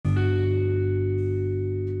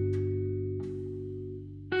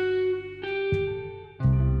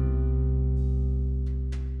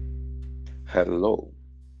Hello,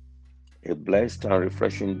 a blessed and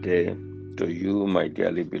refreshing day to you, my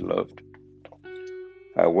dearly beloved.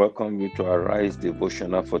 I welcome you to Arise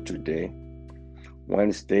Devotional for today,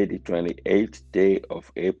 Wednesday, the 28th day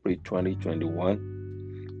of April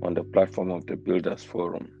 2021, on the platform of the Builders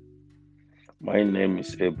Forum. My name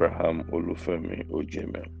is Abraham Olufemi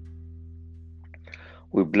Ojeme.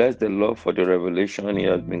 We bless the Lord for the revelation He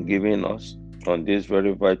has been giving us on this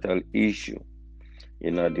very vital issue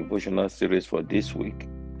in our devotional series for this week,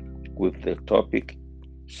 with the topic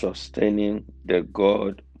Sustaining the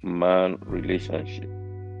God Man Relationship.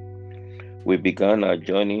 We began our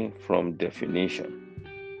journey from definition,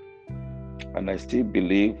 and I still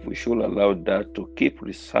believe we should allow that to keep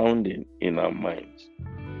resounding in our minds.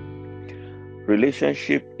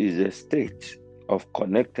 Relationship is a state of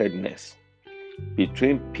connectedness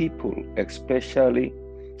between people, especially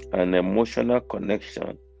an emotional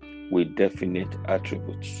connection with definite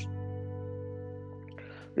attributes.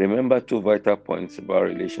 Remember two vital points about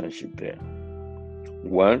relationship there.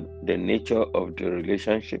 One, the nature of the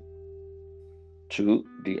relationship. Two,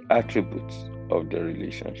 the attributes of the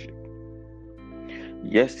relationship.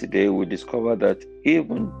 Yesterday, we discovered that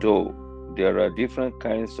even though there are different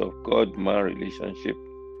kinds of God-man relationship,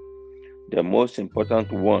 the most important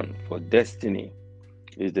one for destiny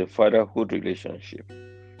is the fatherhood relationship,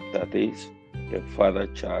 that is, the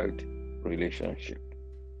father-child relationship.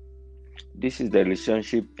 This is the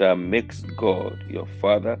relationship that makes God your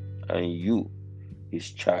father and you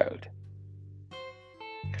his child.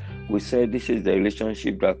 We said this is the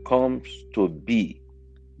relationship that comes to be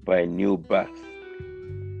by new birth.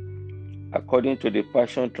 According to the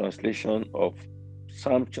Passion Translation of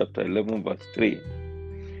Psalm chapter 11 verse 3,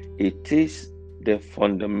 it is the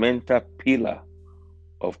fundamental pillar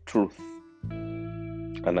of truth.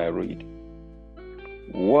 And I read,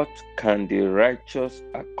 "What can the righteous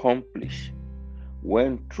accomplish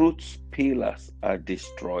when truth's pillars are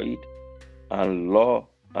destroyed and law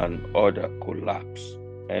and order collapse?"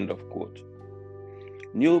 End of quote.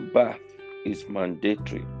 New birth is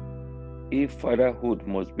mandatory if fatherhood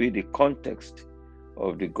must be the context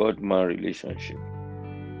of the God-man relationship.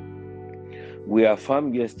 We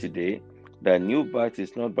affirmed yesterday that new birth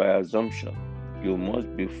is not by assumption. You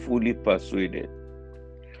must be fully persuaded.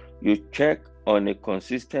 You check on a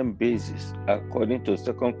consistent basis according to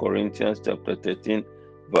 2 Corinthians chapter 13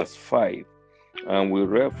 verse 5, and we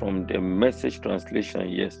read from the Message translation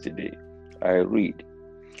yesterday. I read,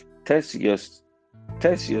 Test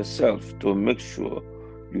yourself to make sure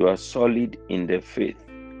you are solid in the faith.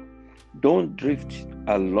 Don't drift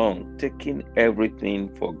along taking everything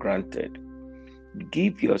for granted.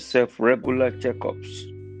 Give yourself regular checkups.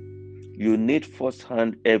 You need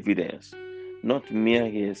first-hand evidence, not mere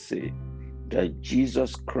hearsay, that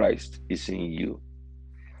Jesus Christ is in you.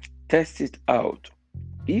 Test it out.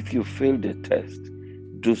 If you fail the test,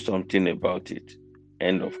 do something about it.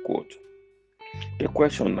 End of quote. The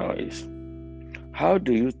question now is, how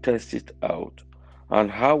do you test it out?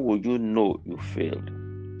 And how will you know you failed?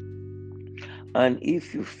 And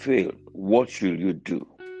if you fail, what should you do?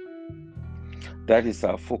 That is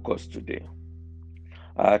our focus today.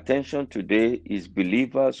 Our attention today is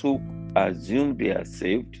believers who assume they are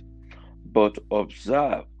saved, but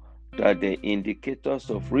observe that the indicators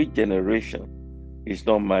of regeneration is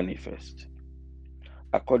not manifest.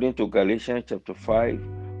 According to Galatians chapter 5,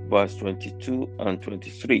 verse 22 and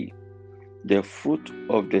 23, the fruit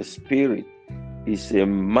of the Spirit is a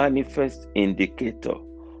manifest indicator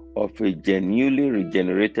of a genuinely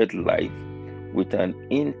regenerated life with an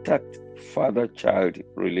intact father-child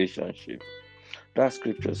relationship. That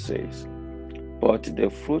scripture says, "But the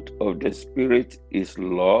fruit of the Spirit is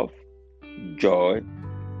love, joy,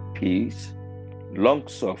 peace,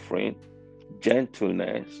 long-suffering,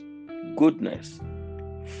 gentleness, goodness,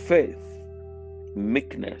 faith,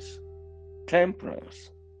 meekness,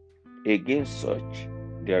 temperance. Against such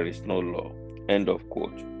there is no law." End of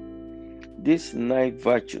quote. These 9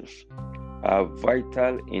 virtues are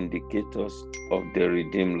vital indicators of the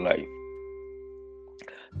redeemed life.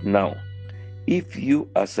 Now, if you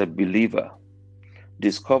as a believer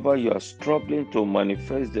discover you are struggling to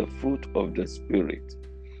manifest the fruit of the Spirit,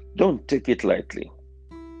 don't take it lightly.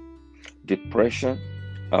 Depression,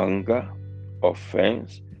 anger,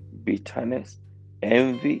 offense, bitterness,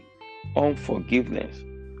 envy, unforgiveness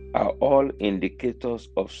are all indicators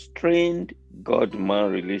of strained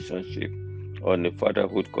God-man relationship on a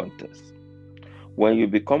fatherhood context. When you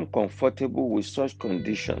become comfortable with such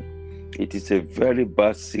condition, it is a very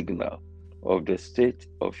bad signal of the state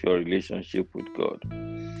of your relationship with God.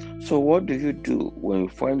 So what do you do when you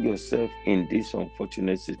find yourself in this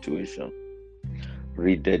unfortunate situation?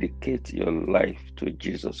 rededicate your life to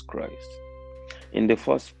Jesus Christ. In the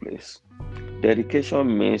first place,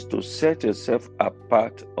 dedication means to set yourself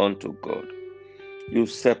apart unto God. You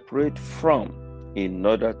separate from in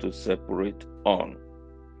order to separate on.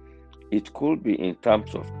 It could be in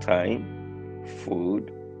terms of time,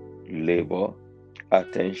 food, labor,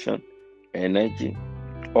 attention, energy,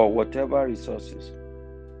 or whatever resources.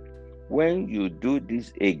 When you do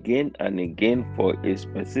this again and again for a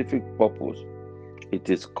specific purpose, it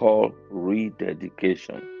is called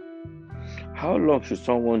rededication. How long should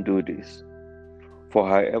someone do this? For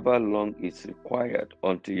however long is required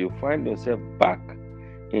until you find yourself back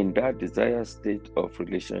in that desired state of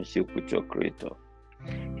relationship with your Creator.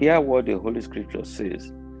 Hear what the Holy Scripture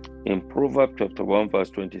says in Proverbs chapter 1 verse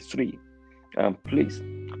 23. And please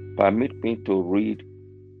permit me to read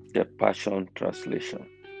the Passion Translation.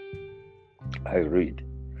 I read,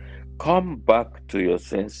 "Come back to your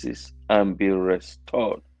senses and be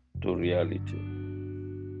restored to reality.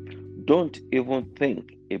 Don't even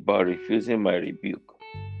think about refusing my rebuke.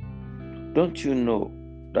 Don't you know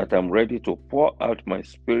that I'm ready to pour out my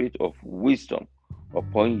spirit of wisdom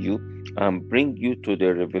upon you and bring you to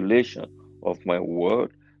the revelation of my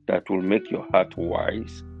word that will make your heart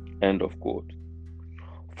wise?" End of quote.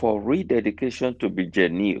 For rededication to be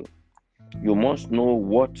genuine, you must know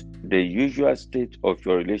what the usual state of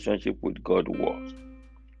your relationship with God was.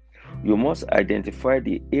 You must identify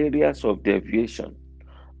the areas of deviation,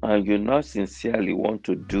 and you now sincerely want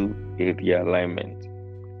to do a realignment.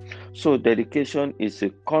 So, dedication is a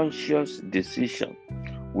conscious decision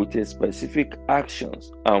with a specific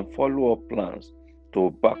actions and follow-up plans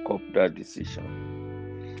to back up that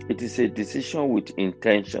decision. It is a decision with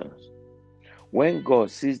intentions. When God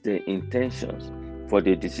sees the intentions for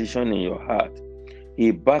the decision in your heart,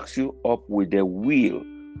 He backs you up with the will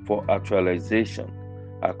for actualization,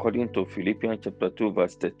 according to Philippians chapter 2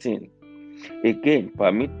 verse 13. Again,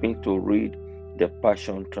 permit me to read the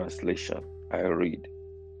Passion Translation. I read,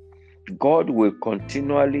 "God will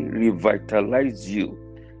continually revitalize you,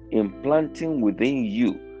 implanting within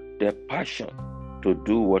you the passion to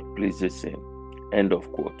do what pleases Him." End of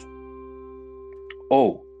quote.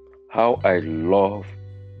 Oh, how I love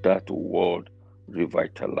that word,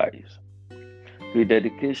 revitalize.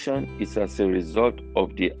 Rededication is as a result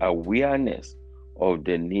of the awareness of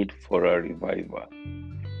the need for a revival.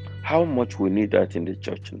 How much we need that in the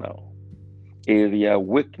church now. A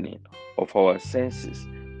reawakening of our senses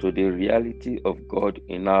to the reality of God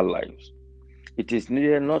in our lives. It is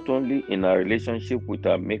needed not only in our relationship with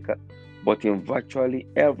our Maker, but in virtually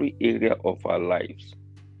every area of our lives,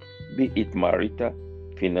 be it marital,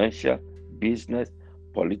 financial, business,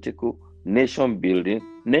 political, nation building,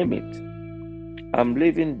 name it. I'm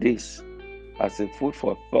leaving this as a food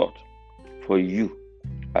for thought for you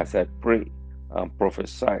as I pray and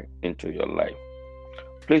prophesy into your life.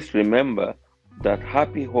 Please remember that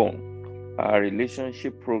Happy Home, our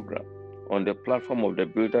relationship program on the platform of the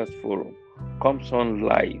Builders Forum, comes on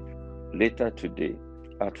live later today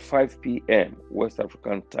at 5 p.m. West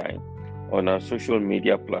African time on our social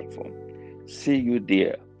media platform. See you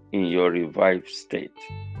there in your revived state.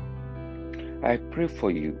 I pray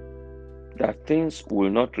for you that things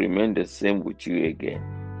will not remain the same with you again.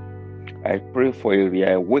 I pray for a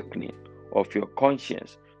reawakening of your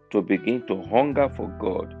conscience to begin to hunger for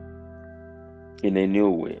God in a new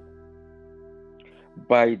way.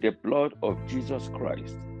 By the blood of Jesus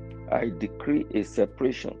Christ, I decree a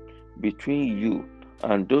separation between you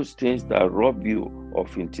and those things that rob you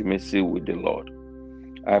of intimacy with the Lord.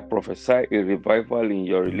 I prophesy a revival in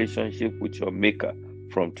your relationship with your Maker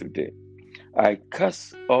from today. I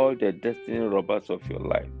curse all the destiny robbers of your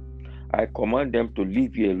life. I command them to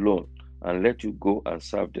leave you alone and let you go and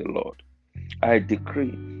serve the Lord. I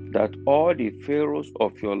decree that all the pharaohs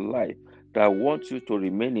of your life that want you to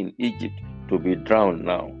remain in Egypt to be drowned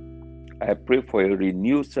now. I pray for a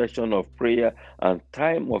renewed session of prayer and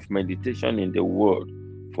time of meditation in the Word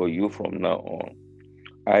for you from now on.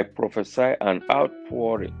 I prophesy an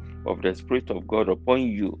outpouring of the Spirit of God upon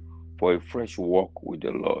you for a fresh walk with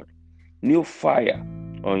the Lord. New fire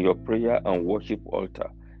on your prayer and worship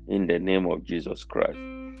altar in the name of Jesus Christ.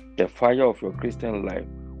 The fire of your Christian life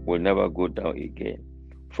will never go down again.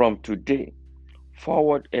 From today,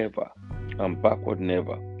 forward ever and backward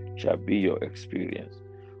never shall be your experience.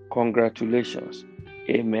 Congratulations.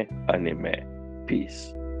 Amen and amen.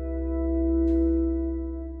 Peace.